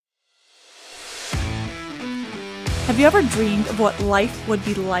Have you ever dreamed of what life would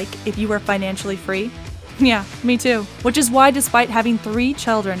be like if you were financially free? Yeah, me too. Which is why, despite having 3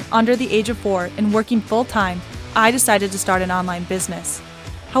 children under the age of 4 and working full-time, I decided to start an online business.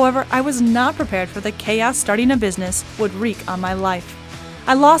 However, I was not prepared for the chaos starting a business would wreak on my life.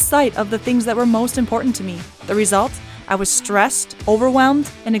 I lost sight of the things that were most important to me. The result? I was stressed, overwhelmed,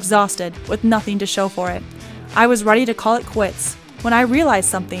 and exhausted with nothing to show for it. I was ready to call it quits when I realized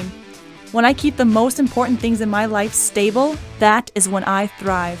something. When I keep the most important things in my life stable, that is when I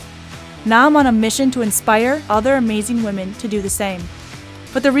thrive. Now I'm on a mission to inspire other amazing women to do the same.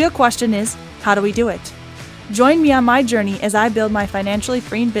 But the real question is, how do we do it? Join me on my journey as I build my financially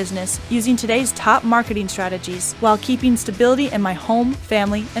freeing business using today's top marketing strategies while keeping stability in my home,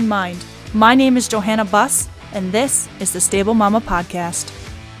 family, and mind. My name is Johanna Buss, and this is the Stable Mama Podcast.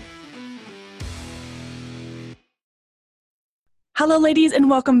 Hello, ladies, and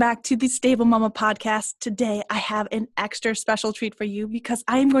welcome back to the Stable Mama Podcast. Today, I have an extra special treat for you because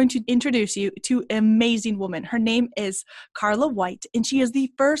I am going to introduce you to an amazing woman. Her name is Carla White, and she is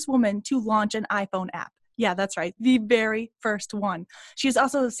the first woman to launch an iPhone app. Yeah, that's right, the very first one. She is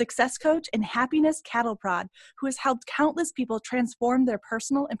also a success coach and happiness cattle prod who has helped countless people transform their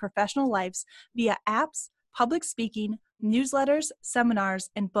personal and professional lives via apps, public speaking, newsletters,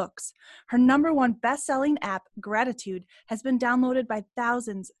 seminars, and books. Her #1 best-selling app, Gratitude, has been downloaded by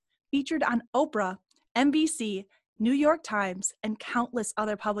thousands, featured on Oprah, NBC, New York Times, and countless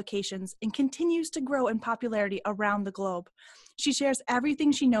other publications, and continues to grow in popularity around the globe. She shares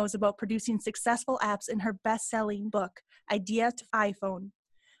everything she knows about producing successful apps in her best-selling book, Idea to iPhone.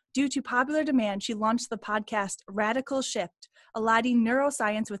 Due to popular demand, she launched the podcast Radical Shift, aligning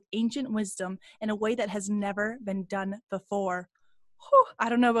neuroscience with ancient wisdom in a way that has never been done before. Whew, I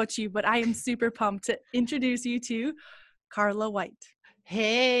don't know about you, but I am super pumped to introduce you to Carla White.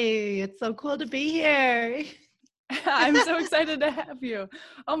 Hey, it's so cool to be here. I'm so excited to have you.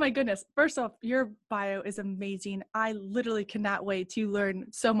 Oh my goodness. First off, your bio is amazing. I literally cannot wait to learn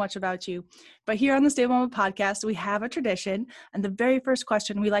so much about you. But here on the Stable Mama Podcast, we have a tradition. And the very first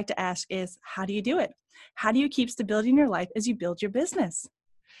question we like to ask is, how do you do it? How do you keep stability in your life as you build your business?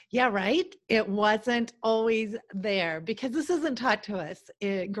 Yeah, right? It wasn't always there because this isn't taught to us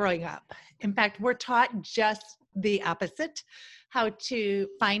growing up. In fact, we're taught just the opposite, how to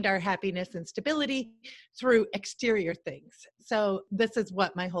find our happiness and stability through exterior things. So this is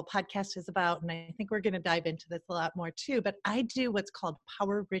what my whole podcast is about. And I think we're going to dive into this a lot more too, but I do what's called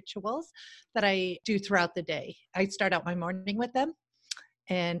power rituals that I do throughout the day. I start out my morning with them.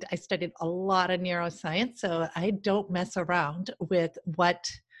 And I studied a lot of neuroscience, so I don't mess around with what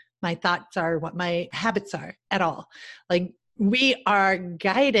my thoughts are, what my habits are at all. Like, we are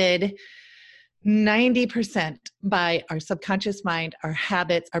guided 90% by our subconscious mind, our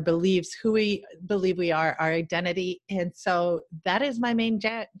habits, our beliefs, who we believe we are, our identity. And so that is my main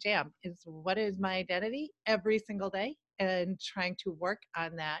jam, is what is my identity every single day, and trying to work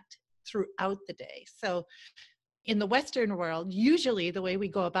on that throughout the day. So in the Western world, usually the way we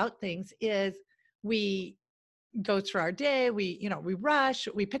go about things is we go through our day, we rush,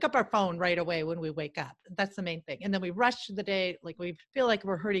 we pick up our phone right away when we wake up. That's the main thing. And then we rush through the day, like we feel like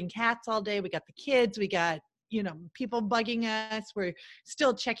we're herding cats all day. We got the kids, we got, people bugging us. We're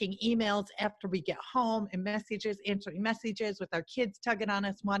still checking emails after we get home and answering messages with our kids tugging on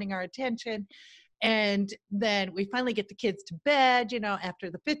us, wanting our attention. And then we finally get the kids to bed, after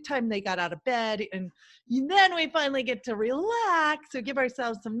the 5th time they got out of bed. And then we finally get to relax or give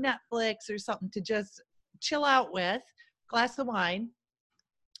ourselves some Netflix or something to just chill out with, glass of wine.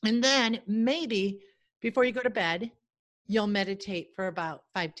 And then maybe before you go to bed, you'll meditate for about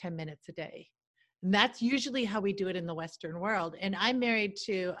 5-10 minutes a day. And that's usually how we do it in the Western world. And I'm married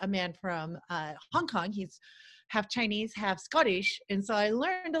to a man from Hong Kong. He's half Chinese, half Scottish. And so I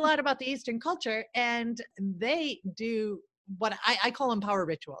learned a lot about the Eastern culture, and they do what I call them power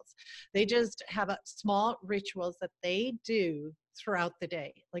rituals. They just have small rituals that they do throughout the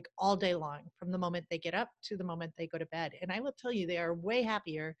day, like all day long, from the moment they get up to the moment they go to bed. And I will tell you, they are way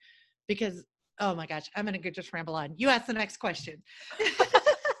happier because, oh my gosh, I'm going to just ramble on. You ask the next question.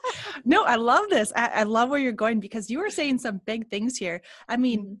 No, I love this. I love where you're going because you were saying some big things here. I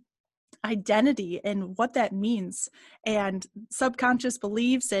mean, identity and what that means and subconscious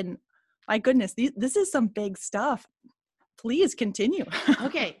beliefs. And my goodness, this is some big stuff. Please continue.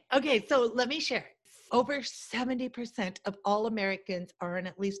 Okay. So let me share. Over 70% of all Americans are on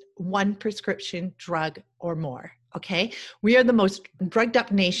at least one prescription drug or more. Okay. We are the most drugged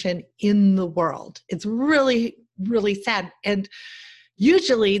up nation in the world. It's really, really sad. And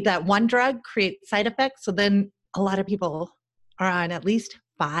usually that one drug creates side effects. So then a lot of people are on at least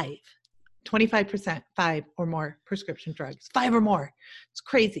 5. 25%, 5 or more prescription drugs, 5 or more. It's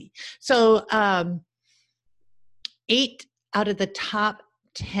crazy. So 8 out of the top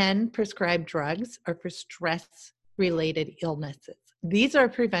 10 prescribed drugs are for stress-related illnesses. These are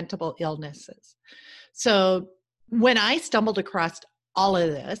preventable illnesses. So when I stumbled across all of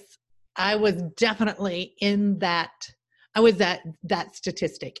this, I was definitely in that. I was that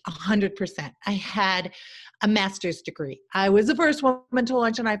statistic, 100%. I had a master's degree. I was the first woman to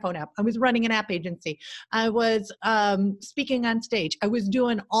launch an iPhone app. I was running an app agency. I was speaking on stage. I was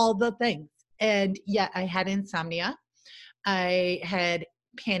doing all the things. And yet I had insomnia. I had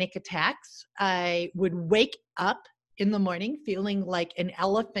panic attacks. I would wake up in the morning feeling like an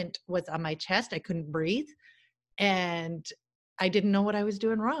elephant was on my chest. I couldn't breathe. And I didn't know what I was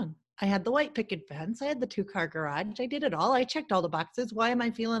doing wrong. I had the white picket fence. I had the 2-car garage. I did it all. I checked all the boxes. Why am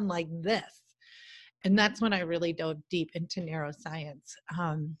I feeling like this? And that's when I really dove deep into neuroscience.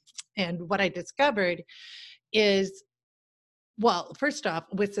 And what I discovered is, well, first off,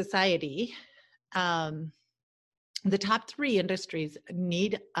 with society, the top 3 industries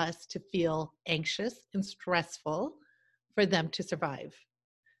need us to feel anxious and stressful for them to survive.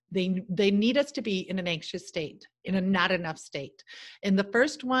 They need us to be in an anxious state, in a not enough state. And the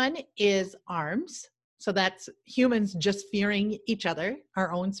first one is arms. So that's humans just fearing each other,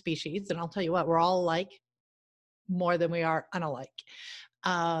 our own species. And I'll tell you what, we're all alike more than we are unalike.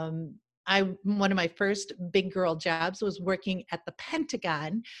 One of my first big girl jobs was working at the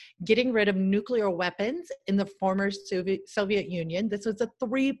Pentagon, getting rid of nuclear weapons in the former Soviet Union. This was a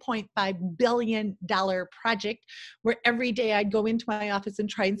 $3.5 billion project where every day I'd go into my office and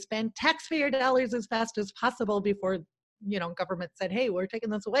try and spend taxpayer dollars as fast as possible before, government said, hey, we're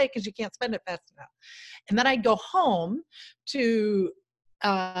taking this away because you can't spend it fast enough. And then I'd go home to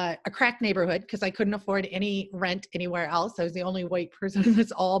a crack neighborhood because I couldn't afford any rent anywhere else. I was the only white person in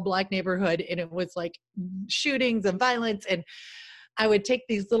this all Black neighborhood, and it was like shootings and violence. And I would take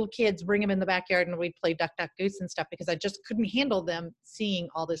these little kids, bring them in the backyard, and we'd play duck, duck, goose and stuff because I just couldn't handle them seeing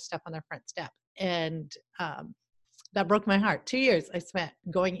all this stuff on their front step. And that broke my heart. 2 years I spent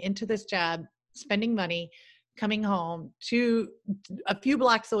going into this job, spending money, coming home to a few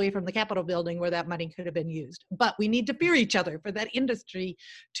blocks away from the Capitol building where that money could have been used. But we need to fear each other for that industry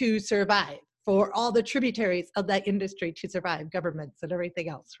to survive, for all the tributaries of that industry to survive, governments and everything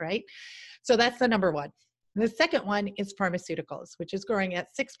else, right? So that's the number one. The second one is pharmaceuticals, which is growing at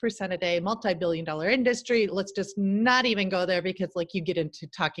 6% a day, multi-billion-dollar industry. Let's just not even go there because you get into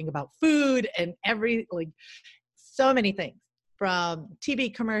talking about food and so many things. From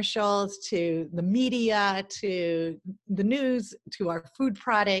TV commercials to the media to the news to our food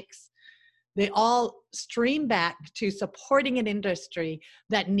products, they all stream back to supporting an industry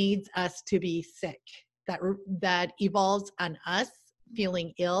that needs us to be sick, that evolves on us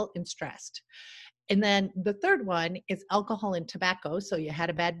feeling ill and stressed. And then the third one is alcohol and tobacco. So you had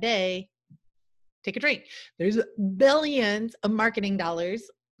a bad day, take a drink. There's billions of marketing dollars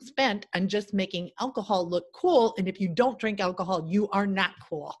spent on just making alcohol look cool. And if you don't drink alcohol, you are not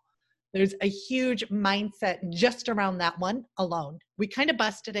cool. There's a huge mindset just around that one alone. We kind of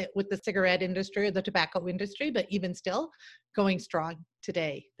busted it with the cigarette industry or the tobacco industry, but even still going strong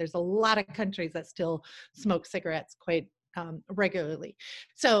today. There's a lot of countries that still smoke cigarettes quite regularly.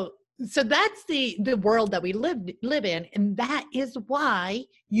 So that's the world that we live in. And that is why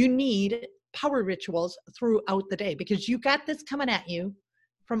you need power rituals throughout the day, because you got this coming at you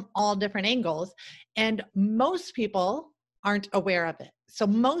from all different angles. And most people aren't aware of it. So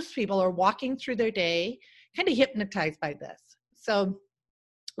most people are walking through their day kind of hypnotized by this. So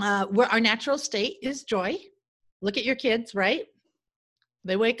where our natural state is joy. Look at your kids, right?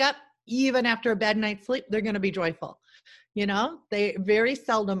 They wake up, even after a bad night's sleep, they're going to be joyful. They very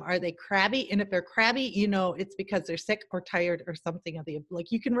seldom are they crabby. And if they're crabby, it's because they're sick or tired or something of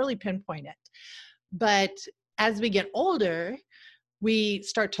you can really pinpoint it. But as we get older, we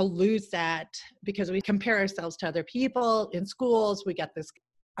start to lose that because we compare ourselves to other people in schools. We got this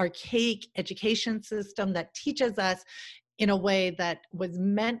archaic education system that teaches us in a way that was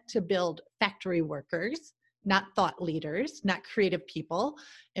meant to build factory workers, not thought leaders, not creative people.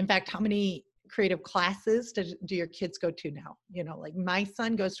 In fact, how many creative classes do your kids go to now? My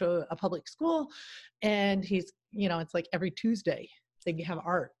son goes to a public school and he's, it's like every Tuesday they have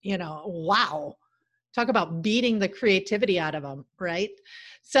art, wow. Talk about beating the creativity out of them, right?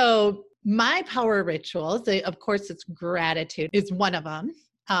 So my power rituals, of course, it's gratitude is one of them.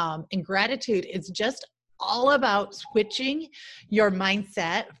 And gratitude is just all about switching your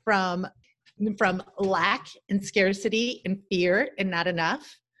mindset from lack and scarcity and fear and not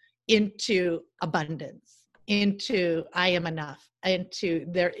enough into abundance, into I am enough, into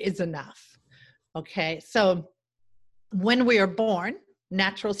there is enough. Okay. So when we are born,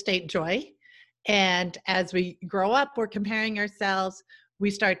 natural state joy. And as we grow up, we're comparing ourselves.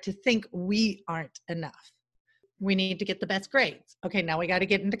 We start to think we aren't enough. We need to get the best grades. Okay, now we got to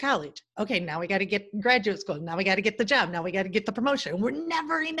get into college. Okay, now we got to get graduate school. Now we got to get the job. Now we got to get the promotion. We're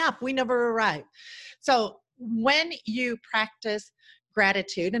never enough. We never arrive. So when you practice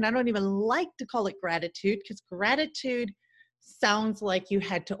gratitude, and I don't even like to call it gratitude because gratitude sounds like you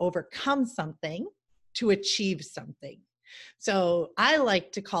had to overcome something to achieve something. So I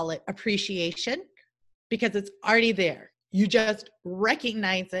like to call it appreciation because it's already there. You just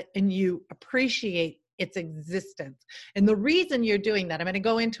recognize it and you appreciate its existence. And the reason you're doing that, I'm going to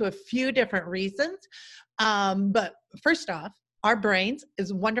go into a few different reasons. But first off, our brains,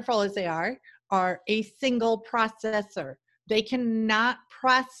 as wonderful as they are a single processor. They cannot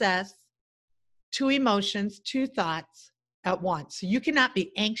process two emotions, two thoughts at once. So you cannot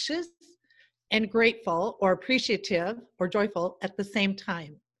be anxious and grateful or appreciative or joyful at the same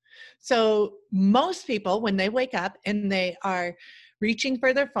time. So most people, when they wake up and they are reaching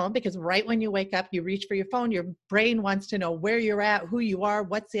for their phone, because right when you wake up, you reach for your phone, your brain wants to know where you're at, who you are,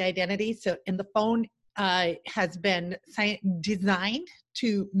 what's the identity. So, and the phone has been designed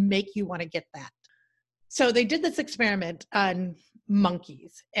to make you want to get that. So they did this experiment on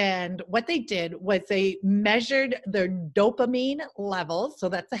monkeys. And what they did was they measured their dopamine levels. So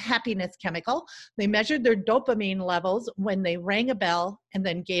that's a happiness chemical. They measured their dopamine levels when they rang a bell and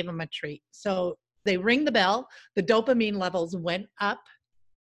then gave them a treat. So they ring the bell, the dopamine levels went up.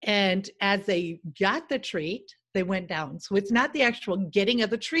 And as they got the treat, they went down. So it's not the actual getting of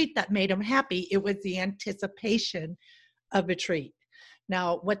the treat that made them happy. It was the anticipation of a treat.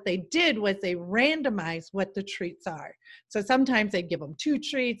 Now, what they did was they randomized what the treats are. So sometimes they give them 2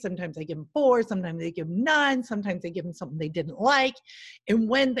 treats, sometimes they give them 4, sometimes they give them none, sometimes they give them something they didn't like. And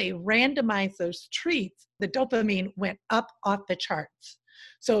when they randomized those treats, the dopamine went up off the charts.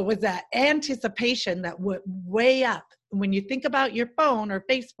 So it was that anticipation that went way up. When you think about your phone or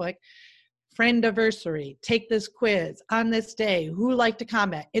Facebook, friendiversary, take this quiz on this day, who liked to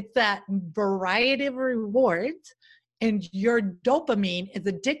comment? It's that variety of rewards. And your dopamine is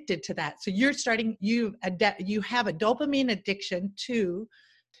addicted to that. So you're starting, you have a dopamine addiction to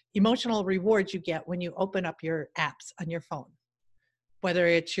emotional rewards you get when you open up your apps on your phone. Whether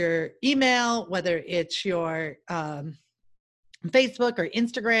it's your email, whether it's your Facebook or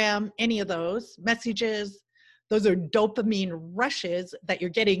Instagram, any of those messages, those are dopamine rushes that you're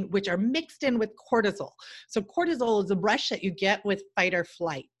getting, which are mixed in with cortisol. So cortisol is a rush that you get with fight or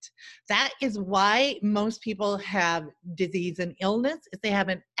flight. That is why most people have disease and illness, is they have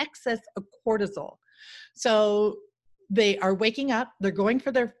an excess of cortisol. So they are waking up, they're going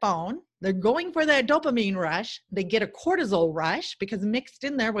for their phone, they're going for that dopamine rush, they get a cortisol rush because mixed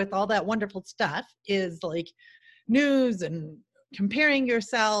in there with all that wonderful stuff is like news and comparing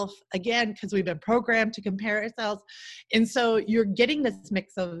yourself, again, because we've been programmed to compare ourselves. And so you're getting this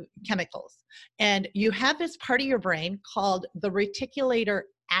mix of chemicals. And you have this part of your brain called the reticular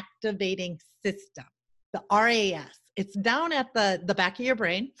activating system, the RAS. It's down at the back of your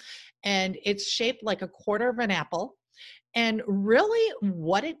brain, and it's shaped like a quarter of an apple. And really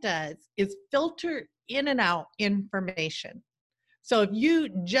what it does is filter in and out information. So if you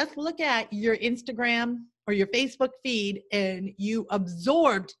just look at your Instagram or your Facebook feed and you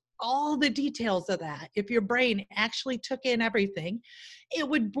absorbed all the details of that, if your brain actually took in everything, it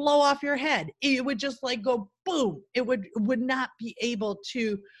would blow off your head. It would just like go boom. It would not be able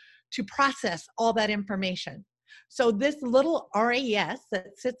to process all that information. So this little RAS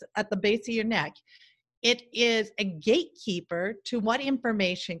that sits at the base of your neck, it is a gatekeeper to what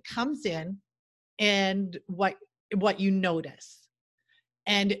information comes in and what you notice.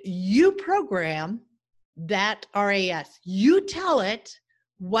 And you program that RAS. You tell it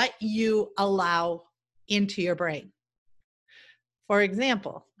what you allow into your brain. For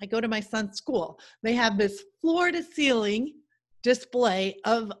example, I go to my son's school. They have this floor-to-ceiling display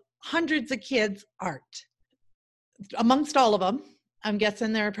of hundreds of kids' art. Amongst all of them, I'm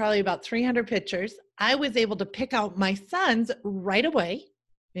guessing there are probably about 300 pictures. I was able to pick out my son's right away.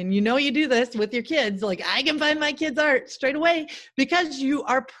 And you know you do this with your kids, like I can find my kids' art straight away because you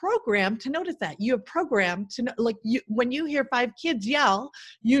are programmed to notice that. You are programmed to know, like when you hear 5 kids yell,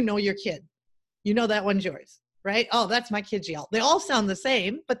 you know your kid. You know that one's yours, right? Oh, that's my kid's yell. They all sound the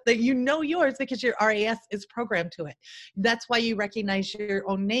same, but you know yours because your RAS is programmed to it. That's why you recognize your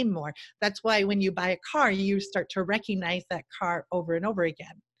own name more. That's why when you buy a car, you start to recognize that car over and over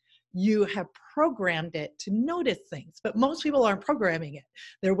again. You have programmed it to notice things, but most people aren't programming it.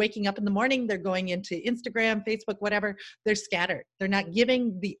 They're waking up in the morning, they're going into Instagram, Facebook, whatever. They're scattered. They're not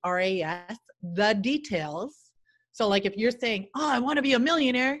giving the RAS the details. So like if you're saying, oh, I want to be a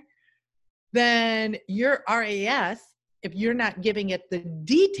millionaire, then your RAS, if you're not giving it the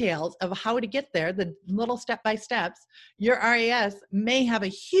details of how to get there, the little step-by-steps, your RAS may have a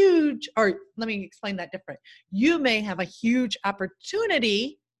huge, or let me explain that different. You may have a huge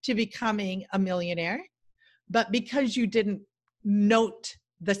opportunity to becoming a millionaire, but because you didn't note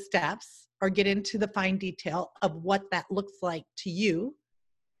the steps or get into the fine detail of what that looks like to you,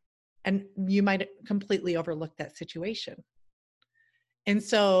 and you might completely overlook that situation. And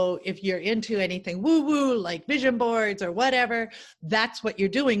so if you're into anything woo-woo, like vision boards or whatever, that's what you're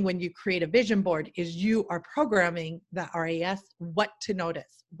doing when you create a vision board, is you are programming the RAS what to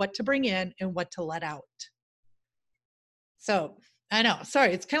notice, what to bring in, and what to let out. So I know,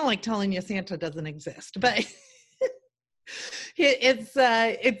 sorry, it's kind of like telling you Santa doesn't exist, but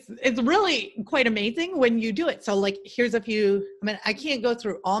it's really quite amazing when you do it. So like, here's a few, I mean, I can't go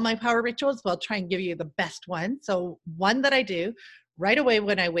through all my power rituals, but I'll try and give you the best one. So one that I do right away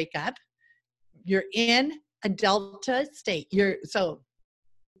when I wake up, you're in a delta state. So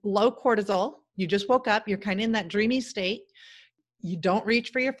low cortisol, you just woke up, you're kind of in that dreamy state. You don't reach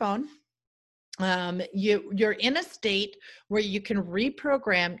for your phone. You're in a state where you can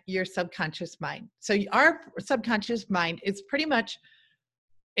reprogram your subconscious mind. So our subconscious mind is pretty much,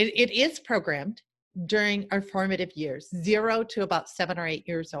 it is programmed during our formative years, 0 to about 7 or 8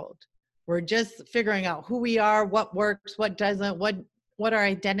 years old. We're just figuring out who we are, what works, what doesn't, what our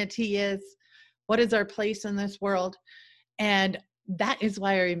identity is, what is our place in this world. And that is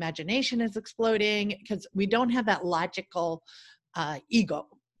why our imagination is exploding, because we don't have that logical ego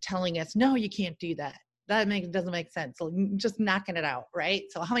telling us, no, you can't do that. That doesn't make sense. So just knocking it out, right?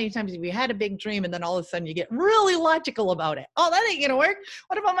 So how many times have you had a big dream and then all of a sudden you get really logical about it? Oh, that ain't gonna work.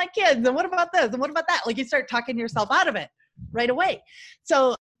 What about my kids? And what about this? And what about that? Like you start talking yourself out of it right away.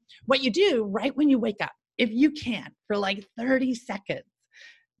 So what you do right when you wake up, if you can, for like 30 seconds,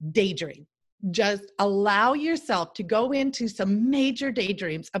 daydream. Just allow yourself to go into some major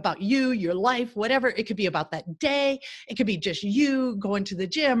daydreams about you, your life, whatever. It could be about that day. It could be just you going to the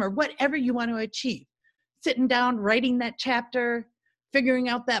gym or whatever you want to achieve. Sitting down, writing that chapter, figuring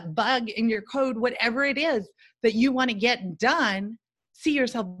out that bug in your code, whatever it is that you want to get done, see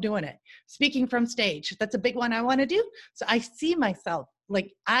yourself doing it. Speaking from stage, that's a big one I want to do. So I see myself,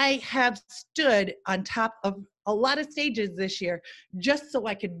 like I have stood on top of a lot of stages this year just so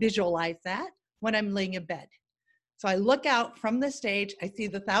I could visualize that when I'm laying in bed. So I look out from the stage, I see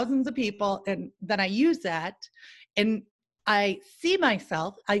the thousands of people, and then I use that and I see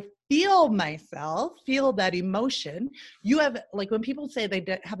myself, I feel myself, feel that emotion. You have, like when people say they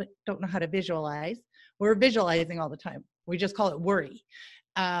don't know how to visualize, we're visualizing all the time. We just call it worry.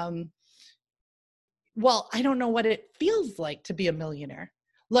 Well, I don't know what it feels like to be a millionaire.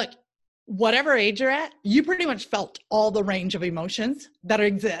 Look, whatever age you're at, you pretty much felt all the range of emotions that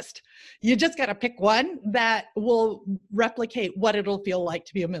exist. You just got to pick one that will replicate what it'll feel like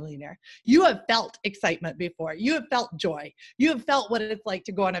to be a millionaire. You have felt excitement before. You have felt joy. You have felt what it's like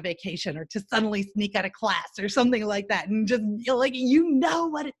to go on a vacation or to suddenly sneak out of class or something like that. And just like, you know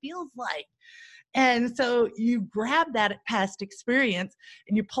what it feels like. And so you grab that past experience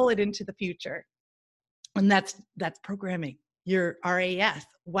and you pull it into the future. And that's programming your RAS,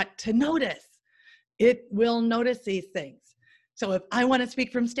 what to notice. It will notice these things. So if I want to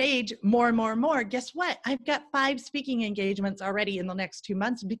speak from stage more and more and more, guess what? I've got 5 speaking engagements already in the next 2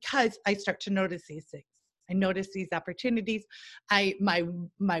 months because I start to notice these things. I notice these opportunities. My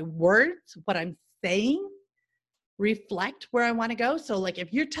words, what I'm saying, reflect where I want to go. So like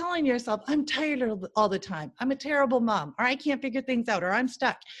if you're telling yourself, I'm tired all the time, I'm a terrible mom, or I can't figure things out, or I'm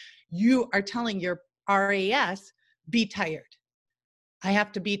stuck, you are telling your RAS, be tired. I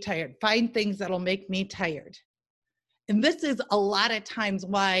have to be tired. Find things that'll make me tired. And this is a lot of times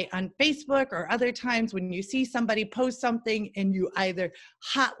why on Facebook or other times when you see somebody post something and you either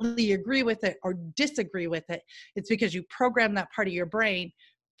hotly agree with it or disagree with it, it's because you program that part of your brain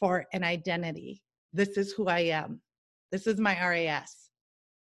for an identity. This is who I am. This is my RAS.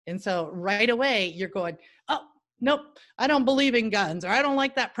 And so right away you're going, oh, nope, I don't believe in guns, or I don't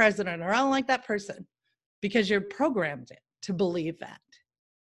like that president, or I don't like that person, because you're programmed it to believe that.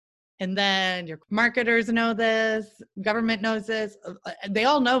 And then your marketers know this, government knows this, they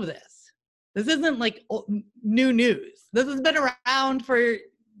all know this. This isn't like new news. This has been around for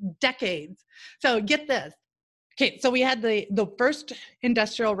decades. So get this, Okay, so we had the first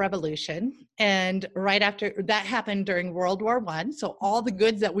industrial revolution, and right after that happened during World War I. So all the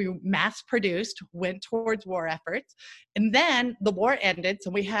goods that we mass produced went towards war efforts. And then the war ended, so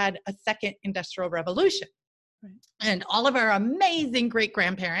we had a second industrial revolution. Right. And all of our amazing great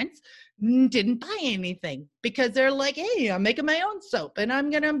grandparents didn't buy anything because they're like, hey, I'm making my own soap and I'm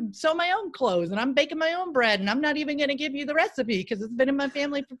going to sew my own clothes and I'm baking my own bread and I'm not even going to give you the recipe because it's been in my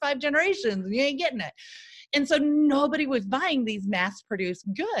family for 5 generations and you ain't getting it. And so nobody was buying these mass-produced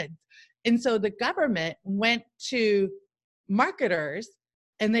goods. And so the government went to marketers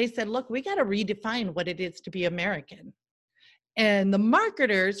and they said, look, we got to redefine what it is to be American. And the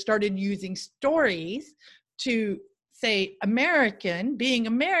marketers started using stories to say being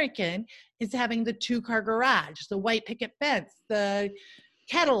American is having the 2-car garage, the white picket fence, the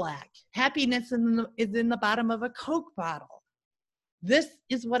Cadillac. Happiness is in the bottom of a Coke bottle. This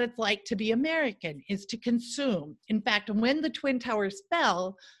is what it's like to be American, is to consume. In fact, when the Twin Towers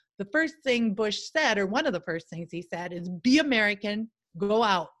fell, the first thing Bush said, or one of the first things he said, is be American, go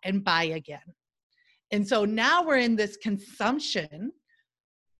out and buy again. And so now we're in this consumption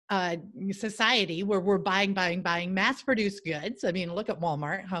society where we're buying mass-produced goods. I mean, look at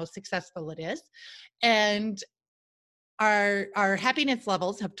Walmart, how successful it is. And our happiness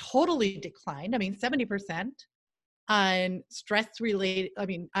levels have totally declined. I mean, 70% on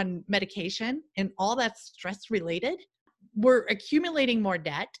on medication, and all that's stress related. We're accumulating more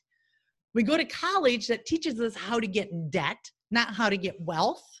debt. We go to college that teaches us how to get debt, not how to get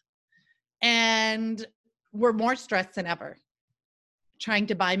wealth. And we're more stressed than ever, trying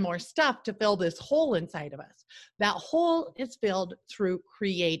to buy more stuff to fill this hole inside of us. That hole is filled through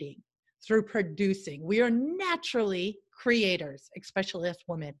creating, through producing. We are naturally creators, especially as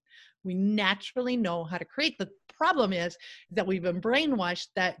women. We naturally know how to create. The problem is that we've been brainwashed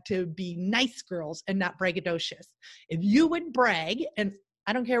that to be nice girls and not braggadocious. If you would brag, and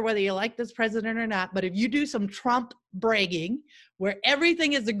I don't care whether you like this president or not, but if you do some Trump bragging where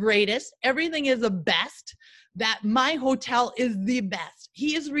everything is the greatest, everything is the best, that my hotel is the best.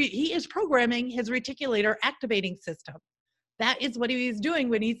 He is programming his reticulator activating system. That is what he's doing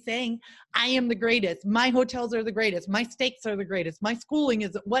when he's saying, I am the greatest. My hotels are the greatest. My steaks are the greatest. My schooling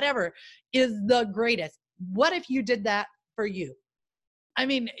is whatever is the greatest. What if you did that for you? I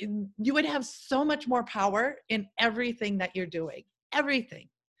mean, you would have so much more power in everything that you're doing. Everything.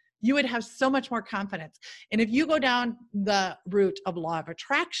 You would have so much more confidence. And if you go down the route of law of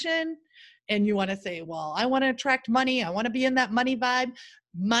attraction and you want to say, well, I want to attract money, I want to be in that money vibe,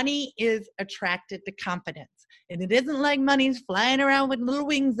 money is attracted to confidence. And it isn't like money's flying around with little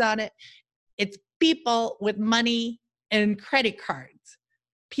wings on it. It's people with money and credit cards.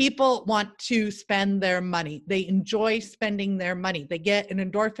 People want to spend their money. They enjoy spending their money. They get an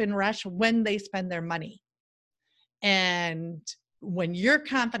endorphin rush when they spend their money. And when your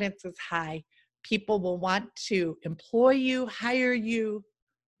confidence is high, people will want to employ you, hire you,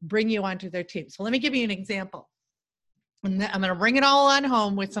 bring you onto their team. So let me give you an example. And I'm going to bring it all on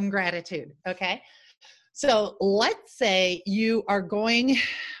home with some gratitude, okay? So let's say you are going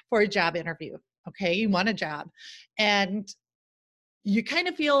for a job interview, okay? You want a job, and you kind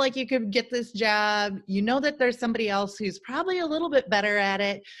of feel like you could get this job. You know that there's somebody else who's probably a little bit better at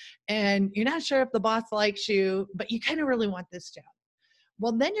it, and you're not sure if the boss likes you, but you kind of really want this job.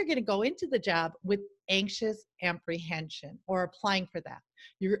 Well, then you're going to go into the job with anxious apprehension or applying for that.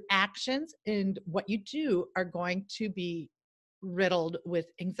 Your actions and what you do are going to be riddled with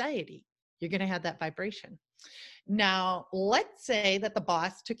anxiety. You're going to have that vibration. Now, let's say that the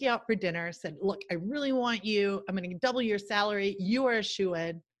boss took you out for dinner, said, look, I really want you. I'm going to double your salary. You are a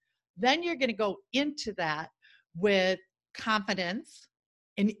shoo-in. Then you're going to go into that with confidence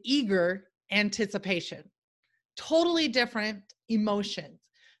and eager anticipation. Totally different emotions,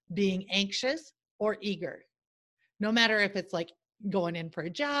 being anxious or eager. No matter if it's like going in for a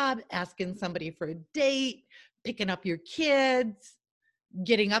job, asking somebody for a date, picking up your kids,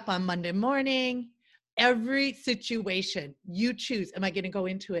 getting up on Monday morning, every situation you choose, am I going to go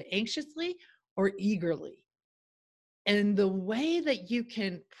into it anxiously or eagerly? And the way that you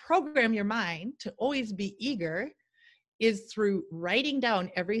can program your mind to always be eager is through writing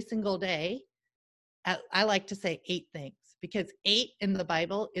down every single day. I like to say 8 things, because 8 in the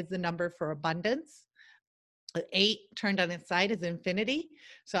Bible is the number for abundance. 8 turned on its side is infinity.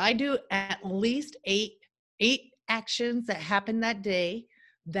 So I do at least 8 actions that happened that day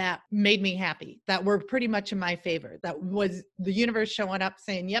that made me happy, that were pretty much in my favor, that was the universe showing up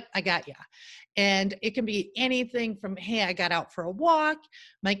saying, yep, I got you. And it can be anything from, hey, I got out for a walk,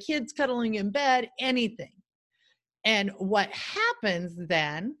 my kids cuddling in bed, anything. And what happens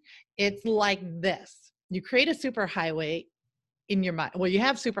then, it's like this. you create a superhighway in your mind. Well, you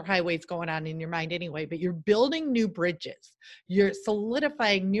have superhighways going on in your mind anyway, but you're building new bridges. You're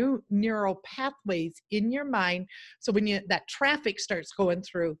solidifying new neural pathways in your mind. So when that traffic starts going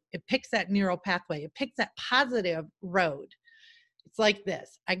through, it picks that neural pathway. It picks that positive road. It's like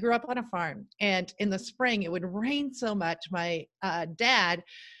this. I grew up on a farm, and in the spring, it would rain so much. My dad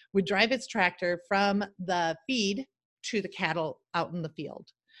would drive his tractor from the feed to the cattle out in the field.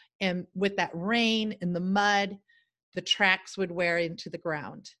 And with that rain and the mud, the tracks would wear into the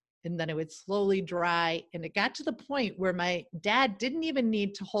ground, and then it would slowly dry. And it got to the point where my dad didn't even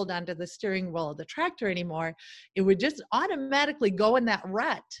need to hold on to the steering wheel of the tractor anymore. It would just automatically go in that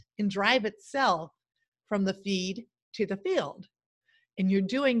rut and drive itself from the feed to the field. And you're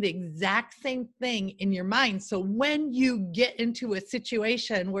doing the exact same thing in your mind. So when you get into a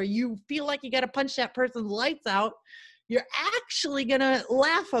situation where you feel like you got to punch that person's lights out, you're actually going to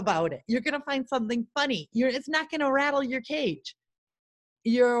laugh about it. You're going to find something funny. It's not going to rattle your cage.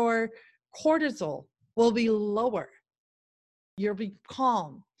 Your cortisol will be lower. You'll be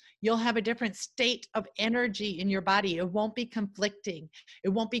calm. You'll have a different state of energy in your body. It won't be conflicting. It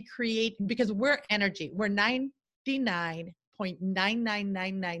won't be because we're energy. We're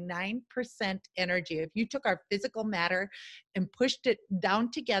 99.99999% energy. If you took our physical matter and pushed it down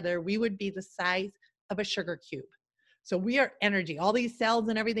together, we would be the size of a sugar cube. So we are energy. All these cells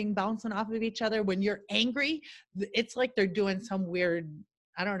and everything bouncing off of each other. When you're angry, it's like they're doing some weird,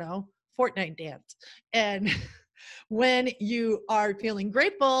 I don't know, Fortnite dance. And when you are feeling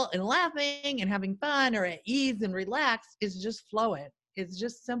grateful and laughing and having fun or at ease and relaxed, it's just flowing. It's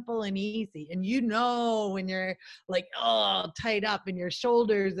just simple and easy. And you know when you're like, oh, tied up in your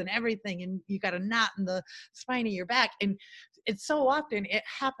shoulders and everything, and you got a knot in the spine of your back. And it's so often, it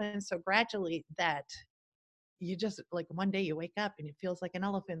happens so gradually that you just, like, one day you wake up and it feels like an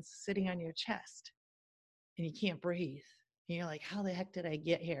elephant's sitting on your chest and you can't breathe. And you're like, how the heck did I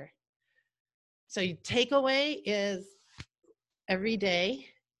get here? So your takeaway is every day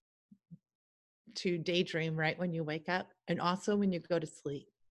to daydream right when you wake up, and also when you go to sleep.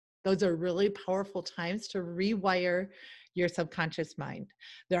 Those are really powerful times to rewire your subconscious mind.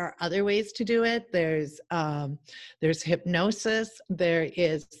 There are other ways to do it. There's hypnosis, there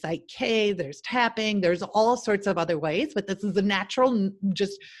is Psych-K, there's tapping, there's all sorts of other ways, but this is a natural,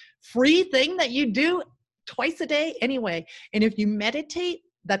 just free thing that you do twice a day anyway. And if you meditate,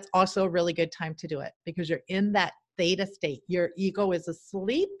 that's also a really good time to do it, because you're in that theta state. Your ego is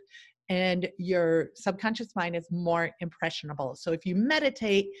asleep and your subconscious mind is more impressionable. So if you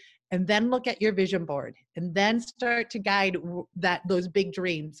meditate and then look at your vision board and then start to guide those big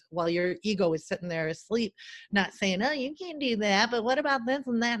dreams while your ego is sitting there asleep, not saying, oh, you can't do that, but what about this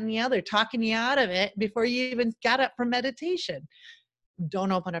and that and the other, talking you out of it before you even got up from meditation.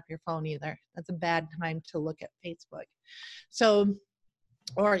 Don't open up your phone either. That's a bad time to look at Facebook. So,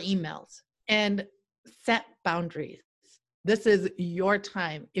 or emails, and set boundaries. This is your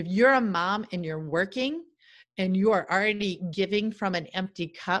time. If you're a mom and you're working and you are already giving from an empty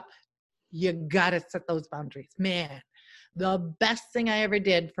cup, you got to set those boundaries. Man, the best thing I ever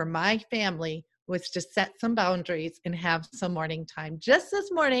did for my family was to set some boundaries and have some morning time. Just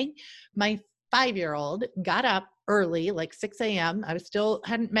this morning, my 5-year-old got up early, like 6 a.m. I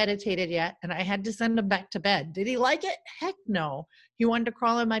hadn't meditated yet, and I had to send him back to bed. Did he like it? Heck no. He wanted to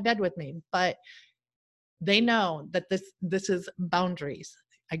crawl in my bed with me, but they know that this is boundaries.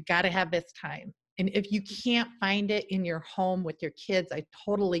 I got to have this time. And if you can't find it in your home with your kids, I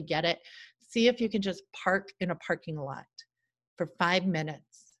totally get it. See if you can just park in a parking lot for 5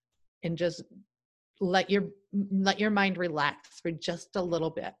 minutes and just let your mind relax for just a little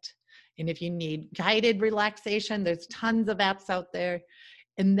bit. And if you need guided relaxation, there's tons of apps out there.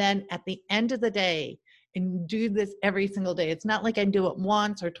 And then at the end of the day, and do this every single day. It's not like I do it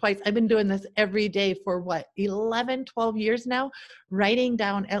once or twice. I've been doing this every day for 11, 12 years now, writing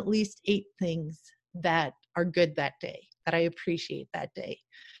down at least 8 things that are good that day, that I appreciate that day.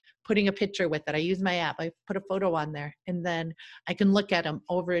 Putting a picture with it. I use my app. I put a photo on there, and then I can look at them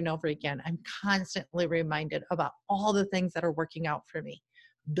over and over again. I'm constantly reminded about all the things that are working out for me.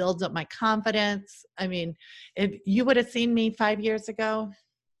 Builds up my confidence. I mean, if you would have seen me 5 years ago,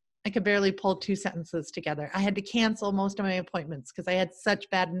 I could barely pull 2 sentences together. I had to cancel most of my appointments because I had such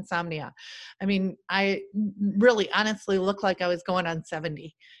bad insomnia. I mean, I really honestly looked like I was going on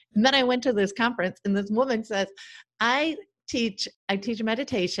 70. And then I went to this conference, and this woman says, I teach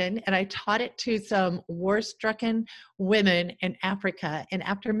meditation, and I taught it to some war-stricken women in Africa. And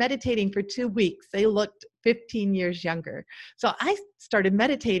after meditating for 2 weeks, they looked 15 years younger. So I started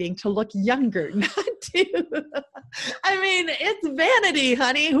meditating to look younger, not to, I mean, it's vanity,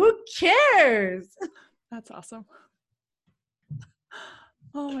 honey. Who cares? That's awesome.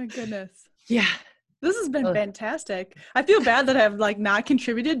 Oh my goodness. Yeah. This has been fantastic. I feel bad that I've like not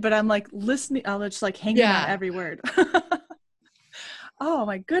contributed, but I'm like listening. I'm just like hanging on every word. Oh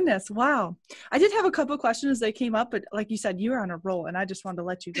my goodness. Wow. I did have a couple of questions that came up, but like you said, you were on a roll and I just wanted to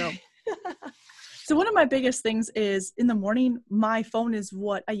let you go. So one of my biggest things is in the morning, my phone is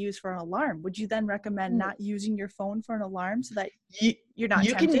what I use for an alarm. Would you then recommend not using your phone for an alarm so that you're not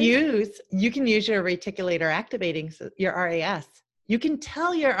tempted? You can use your reticular activating, your RAS. You can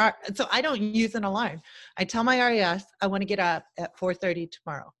tell so I don't use an alarm. I tell my RAS, I want to get up at 4:30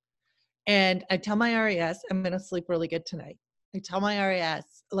 tomorrow. And I tell my RAS, I'm going to sleep really good tonight. I tell my RAS,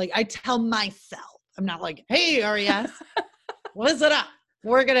 like I tell myself, I'm not like, hey, RAS, listen up.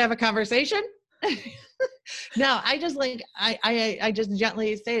 We're going to have a conversation. No, I just like, I just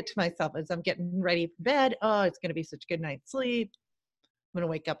gently say it to myself as I'm getting ready for bed. Oh, it's going to be such a good night's sleep. I'm going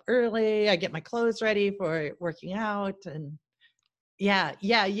to wake up early. I get my clothes ready for working out. And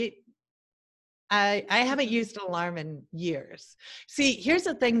I haven't used an alarm in years. See, here's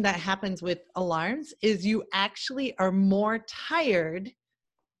the thing that happens with alarms is you actually are more tired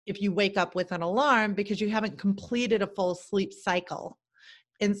if you wake up with an alarm because you haven't completed a full sleep cycle.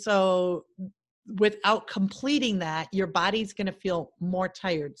 And so without completing that, your body's going to feel more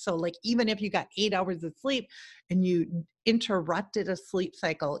tired. So like even if you got 8 hours of sleep and you interrupted a sleep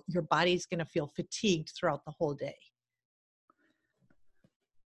cycle, your body's going to feel fatigued throughout the whole day.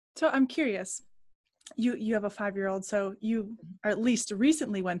 So I'm curious. You have a 5-year-old, so you or at least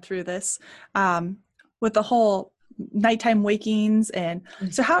recently went through this with the whole nighttime wakings. And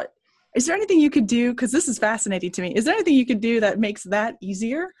so how is there anything you could do? Because this is fascinating to me. Is there anything you could do that makes that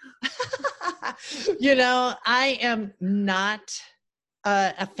easier? I am not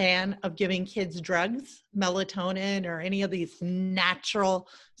a fan of giving kids drugs, melatonin, or any of these natural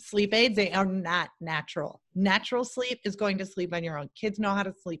sleep aids. They are not natural. Natural sleep is going to sleep on your own. Kids know how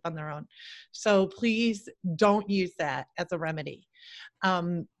to sleep on their own. So please don't use that as a remedy.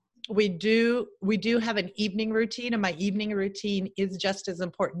 We do have an evening routine, and my evening routine is just as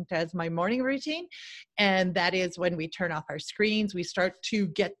important as my morning routine. And that is when we turn off our screens, we start to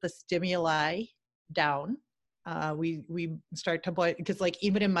get the stimuli down. We start to boil, because like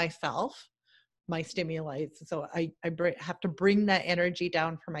even in myself, my stimuli, so I have to bring that energy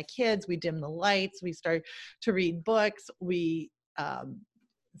down for my kids. We dim the lights, we start to read books, we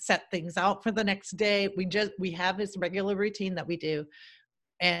set things out for the next day. We have this regular routine that we do,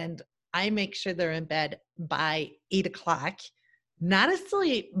 and I make sure they're in bed by 8 o'clock, not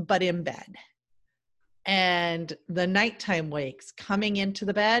asleep, but in bed. And the nighttime wakes coming into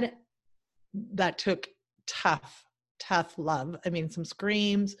the bed, that took tough love. I mean, some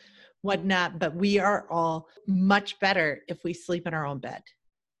screams, whatnot, but we are all much better if we sleep in our own bed.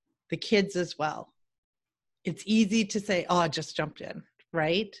 The kids as well. It's easy to say, oh, I just jumped in,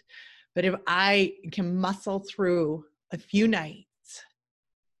 right? But if I can muscle through a few nights,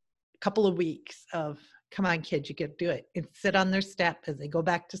 a couple of weeks of, come on, kids, you can do it, and sit on their step as they go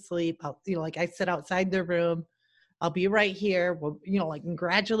back to sleep. Like I sit outside their room. I'll be right here. We'll, like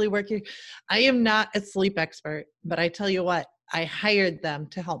gradually working. I am not a sleep expert, but I tell you what, I hired them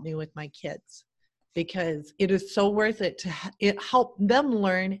to help me with my kids because it is so worth it it help them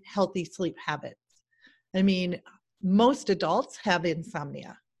learn healthy sleep habits. I mean, most adults have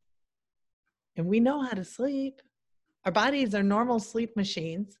insomnia and we know how to sleep. Our bodies are normal sleep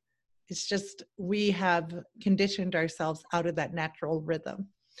machines. It's just, we have conditioned ourselves out of that natural rhythm,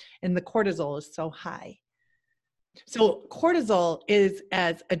 and the cortisol is so high. So cortisol is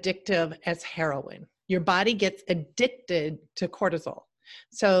as addictive as heroin. Your body gets addicted to cortisol.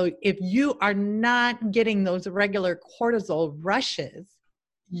 So if you are not getting those regular cortisol rushes,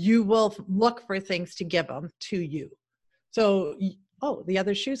 you will look for things to give them to you. So, the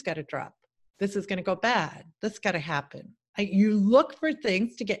other shoe's got to drop. This is going to go bad. This got to happen. You look for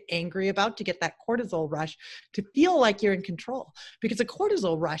things to get angry about, to get that cortisol rush, to feel like you're in control, because a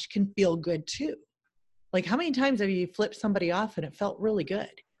cortisol rush can feel good too. Like, how many times have you flipped somebody off and it felt really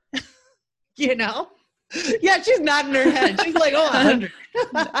good? Yeah, she's nodding her head. She's like, 100.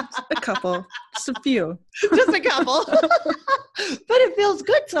 A couple, just a few. Just a couple. But it feels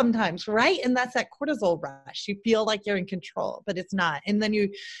good sometimes, right? And that's that cortisol rush. You feel like you're in control, but it's not. And then you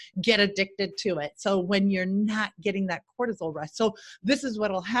get addicted to it. So when you're not getting that cortisol rush. So this is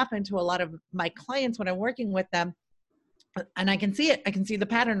what will happen to a lot of my clients when I'm working with them. And I can see it. I can see the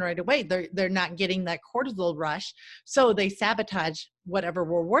pattern right away. They're not getting that cortisol rush. So they sabotage whatever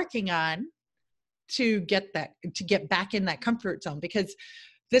we're working on to get back in that comfort zone, because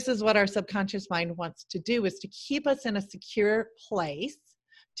this is what our subconscious mind wants to do, is to keep us in a secure place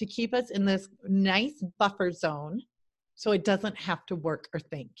to keep us in this nice buffer zone so it doesn't have to work or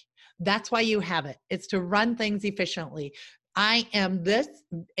think. That's why you have it. It's to run things efficiently. I am this,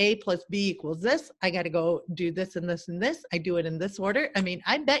 A plus B equals this. I got to go do this and this and this. I do it in this order. I mean,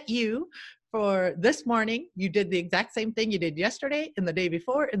 I bet you for this morning, you did the exact same thing you did yesterday and the day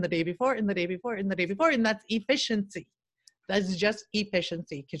before and the day before and the day before and the day before. And that's efficiency. That's just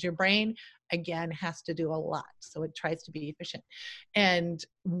efficiency, because your brain, again, has to do a lot. So it tries to be efficient. And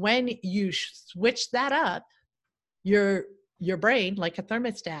when you switch that up, your brain, like a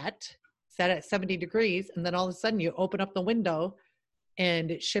thermostat, set at 70 degrees, and then all of a sudden you open up the window and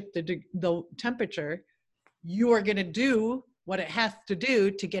it shifted the temperature, you are going to do what it has to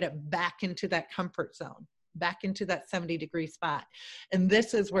do to get it back into that comfort zone, back into that 70-degree spot. And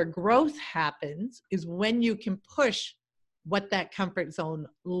this is where growth happens, is when you can push what that comfort zone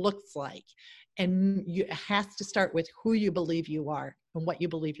looks like. And it has to start with who you believe you are and what you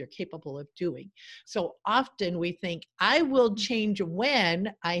believe you're capable of doing. So often we think, I will change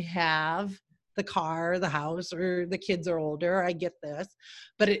when I have the car, the house, or the kids are older, or I get this.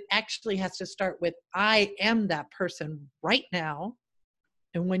 But it actually has to start with, I am that person right now.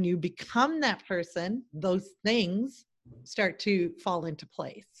 And when you become that person, those things start to fall into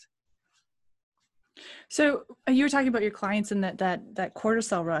place. So you were talking about your clients and that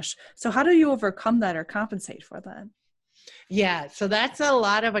cortisol rush. So how do you overcome that or compensate for that? Yeah, so that's a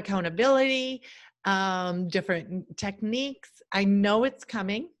lot of accountability, different techniques. I know it's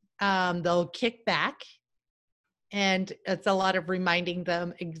coming. They'll kick back, and it's a lot of reminding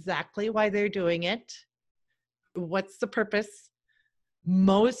them exactly why they're doing it. What's the purpose?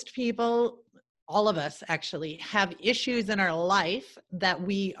 Most people, all of us actually, have issues in our life that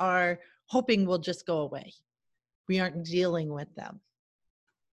we are hoping will just go away. We aren't dealing with them.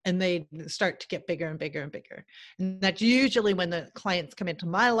 And they start to get bigger and bigger and bigger. And that's usually when the clients come into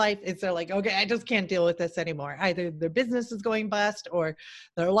my life, is they're like, okay, I just can't deal with this anymore. Either their business is going bust or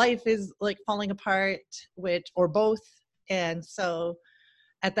their life is like falling apart, or both. And so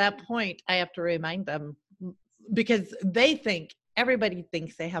at that point, I have to remind them, because everybody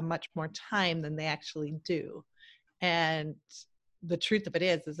thinks they have much more time than they actually do. And the truth of it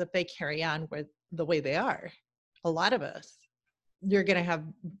is if they carry on with the way they are, a lot of us, you're going to have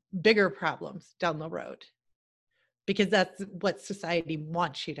bigger problems down the road, because that's what society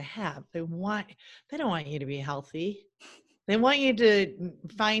wants you to have. They don't want you to be healthy. They want you to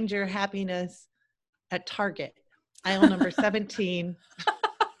find your happiness at Target, aisle number 17,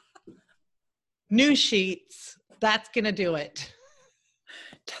 new sheets. That's going to do it.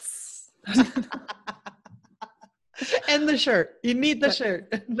 Yes. And the shirt. You need the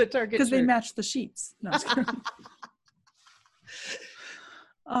shirt, the Target shirt. Because they match the sheets. No,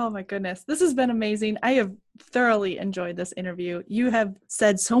 oh my goodness. This has been amazing. I have thoroughly enjoyed this interview. You have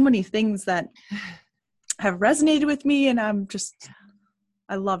said so many things that have resonated with me, and I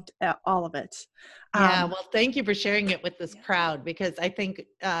loved all of it. Yeah, well, thank you for sharing it with this crowd, because I think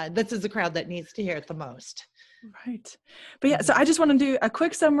this is a crowd that needs to hear it the most. Right. But yeah, so I just want to do a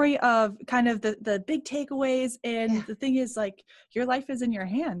quick summary of kind of the big takeaways. And the thing is, like, your life is in your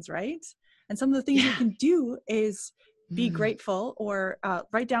hands, right? And some of the things you can do is be grateful, or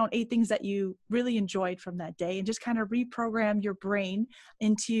write down 8 things that you really enjoyed from that day, and just kind of reprogram your brain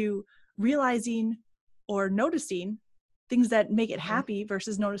into realizing or noticing things that make it happy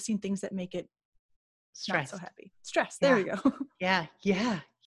versus noticing things that make it not so happy. Stress. There we go. Yeah.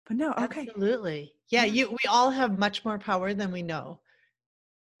 But no, okay. Absolutely. Yeah, we all have much more power than we know.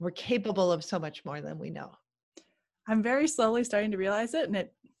 We're capable of so much more than we know. I'm very slowly starting to realize it, and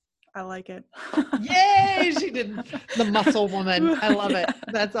I like it. Yay! She did the muscle woman. I love it.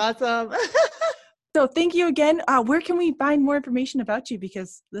 That's awesome. So thank you again. Where can we find more information about you?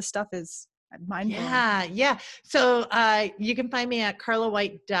 Because this stuff is mind-blowing. Yeah. So you can find me at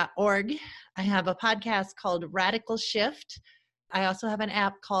carlawhite.org. I have a podcast called Radical Shift. I also have an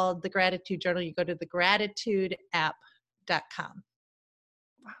app called The Gratitude Journal. You go to thegratitudeapp.com.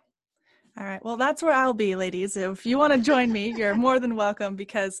 All right. Well, that's where I'll be, ladies. If you want to join me, you're more than welcome,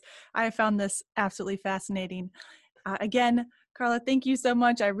 because I found this absolutely fascinating. Again, Carla, thank you so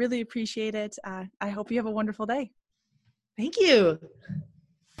much. I really appreciate it. I hope you have a wonderful day. Thank you.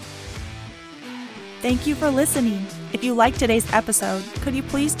 Thank you for listening. If you liked today's episode, could you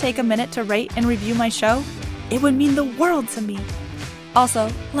please take a minute to rate and review my show? It would mean the world to me. Also,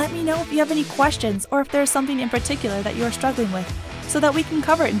 let me know if you have any questions, or if there's something in particular that you are struggling with, so that we can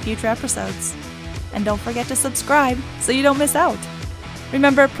cover it in future episodes. And don't forget to subscribe so you don't miss out.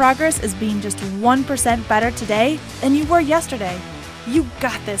 Remember, progress is being just 1% better today than you were yesterday. You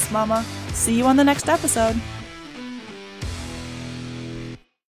got this, Mama. See you on the next episode.